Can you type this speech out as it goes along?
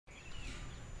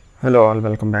Hello all,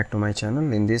 welcome back to my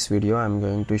channel. In this video I am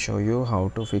going to show you how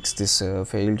to fix this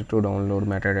failed to download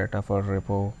metadata for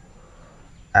repo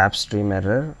AppStream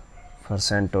error for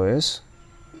CentOS.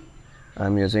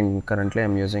 Currently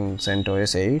I'm using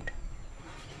CentOS 8.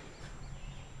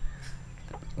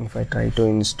 If I try to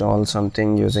install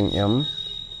something using yum,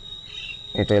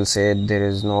 it will say there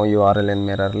is no URL in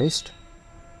mirror list.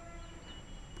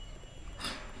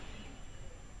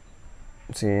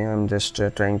 See, I'm just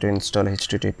trying to install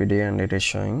HTTPD and it is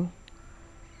showing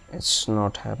it's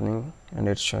not happening and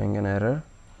it's showing an error.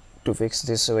 To fix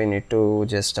this, we need to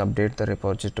just update the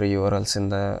repository URLs in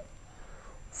the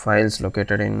files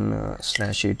located in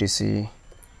 /etc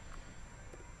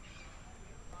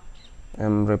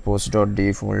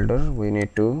mrepos.d folder. We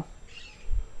need to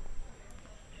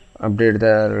update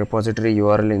the repository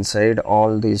URL inside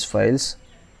all these files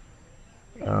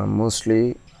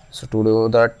mostly. So to do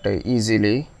that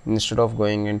easily, instead of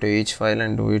going into each file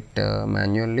and do it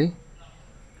manually,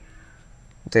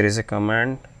 there is a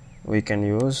command we can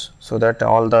use so that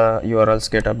all the URLs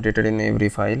get updated in every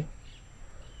file.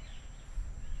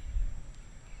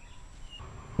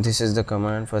 This is the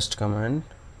first command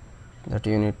that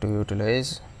you need to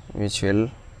utilize, which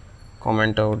will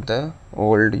comment out the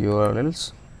old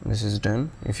URLs. This is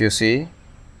done. If you see,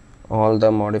 all the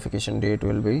modification date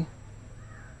will be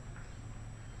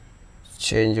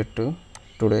changed to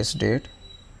today's date.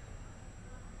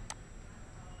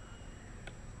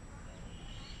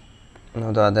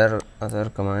 Now the other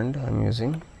command I'm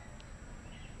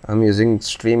using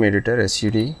stream editor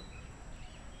sud.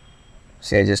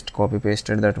 See, I just copy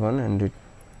pasted that one and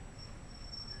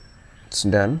it's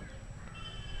done.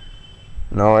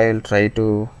 Now I'll try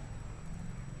to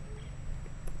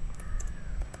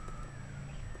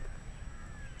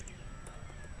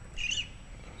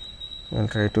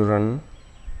run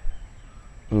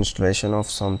installation of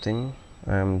something.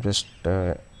 I am just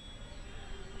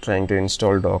trying to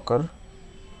install Docker.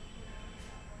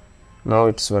 Now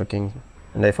it's working.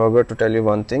 And I forgot to tell you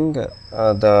one thing,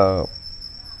 the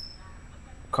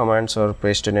commands are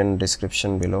pasted in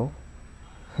description below.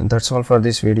 And that's all for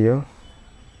this video.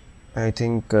 I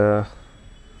think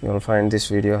you'll find this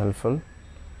video helpful.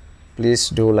 Please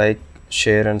do like,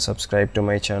 share and subscribe to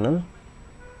my channel.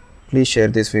 Please share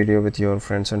this video with your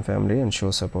friends and family and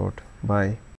show support.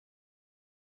 Bye.